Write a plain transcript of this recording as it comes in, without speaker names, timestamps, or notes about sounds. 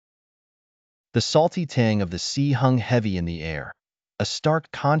The salty tang of the sea hung heavy in the air, a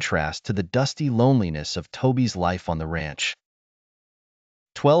stark contrast to the dusty loneliness of Toby's life on the ranch.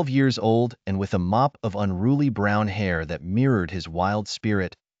 12 years old and with a mop of unruly brown hair that mirrored his wild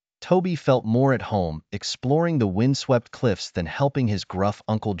spirit, Toby felt more at home exploring the windswept cliffs than helping his gruff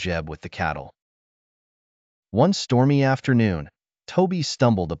Uncle Jeb with the cattle. One stormy afternoon, Toby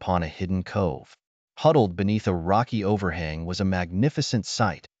stumbled upon a hidden cove. Huddled beneath a rocky overhang was a magnificent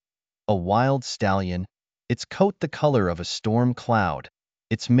sight, a wild stallion, its coat the color of a storm cloud,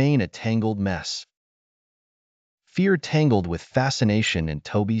 its mane a tangled mess. Fear tangled with fascination in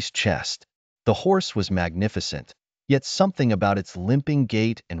Toby's chest. The horse was magnificent, yet something about its limping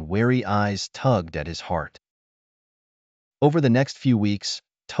gait and wary eyes tugged at his heart. Over the next few weeks,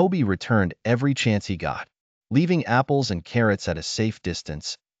 Toby returned every chance he got. Leaving apples and carrots at a safe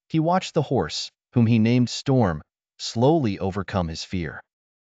distance, he watched the horse, whom he named Storm, slowly overcome his fear.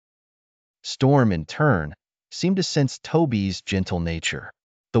 Storm, in turn, seemed to sense Toby's gentle nature.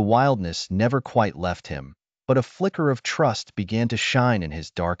 The wildness never quite left him, but a flicker of trust began to shine in his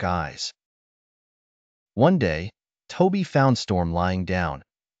dark eyes. One day, Toby found Storm lying down,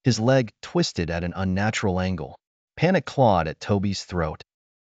 his leg twisted at an unnatural angle. Panic clawed at Toby's throat.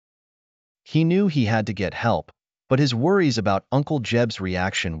 He knew he had to get help, but his worries about Uncle Jeb's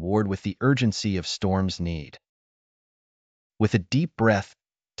reaction warred with the urgency of Storm's need. With a deep breath,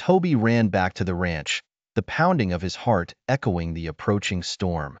 Toby ran back to the ranch, the pounding of his heart echoing the approaching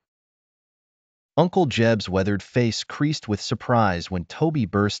storm. Uncle Jeb's weathered face creased with surprise when Toby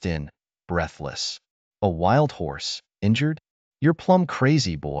burst in, breathless. "A wild horse? Injured? You're plumb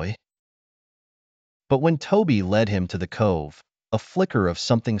crazy, boy." But when Toby led him to the cove, a flicker of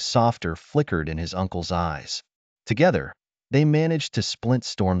something softer flickered in his uncle's eyes. Together, they managed to splint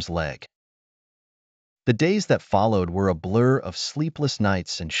Storm's leg. The days that followed were a blur of sleepless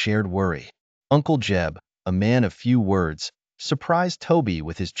nights and shared worry. Uncle Jeb, a man of few words, surprised Toby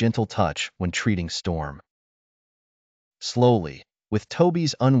with his gentle touch when treating Storm. Slowly, with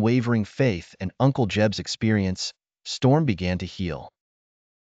Toby's unwavering faith and Uncle Jeb's experience, Storm began to heal.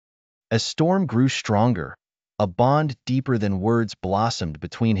 As Storm grew stronger, a bond deeper than words blossomed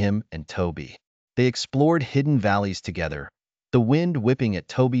between him and Toby. They explored hidden valleys together, the wind whipping at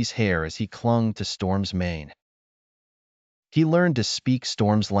Toby's hair as he clung to Storm's mane. He learned to speak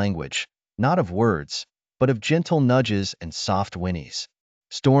Storm's language, not of words, but of gentle nudges and soft whinnies.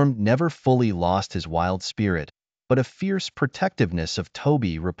 Storm never fully lost his wild spirit, but a fierce protectiveness of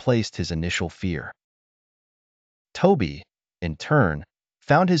Toby replaced his initial fear. Toby, in turn,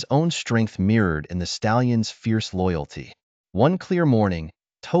 found his own strength mirrored in the stallion's fierce loyalty. One clear morning,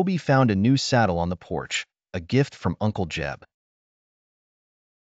 Toby found a new saddle on the porch, a gift from Uncle Jeb.